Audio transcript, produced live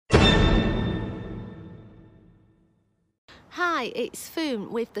Hi, it's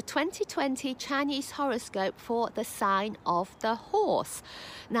Foon with the 2020 Chinese horoscope for the sign of the horse.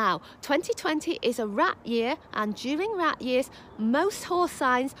 Now, 2020 is a rat year, and during rat years, most horse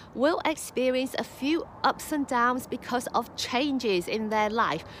signs will experience a few ups and downs because of changes in their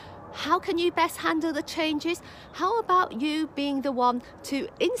life. How can you best handle the changes? How about you being the one to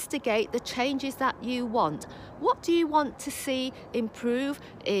instigate the changes that you want? What do you want to see improve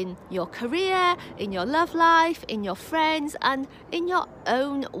in your career, in your love life, in your friends, and in your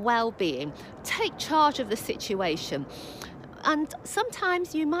own well-being? Take charge of the situation. And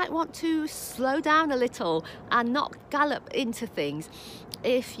sometimes you might want to slow down a little and not gallop into things.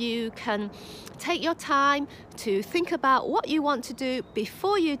 If you can take your time to think about what you want to do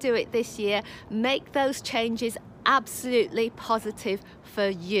before you do it this year, make those changes absolutely positive for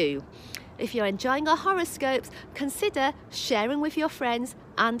you. If you're enjoying our horoscopes, consider sharing with your friends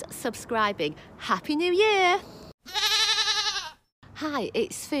and subscribing. Happy New Year! Hi,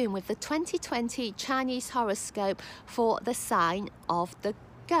 it's Foon with the 2020 Chinese horoscope for the sign of the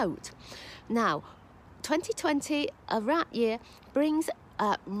goat. Now, 2020, a rat year, brings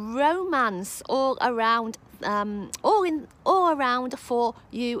romance all around for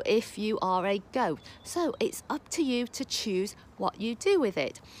you if you are a goat. So it's up to you to choose what you do with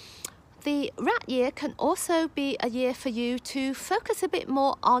it. The rat year can also be a year for you to focus a bit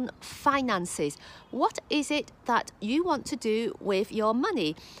more on finances. What is it that you want to do with your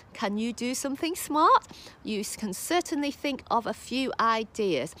money? Can you do something smart? You can certainly think of a few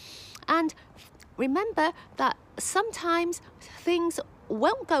ideas. And remember that sometimes things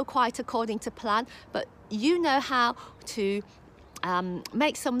won't go quite according to plan, but you know how to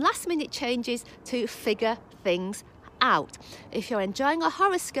make some last-minute changes to figure things out. If you're enjoying our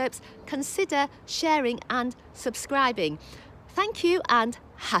horoscopes, consider sharing and subscribing. Thank you and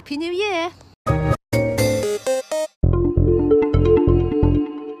Happy New Year!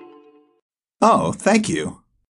 Oh, thank you.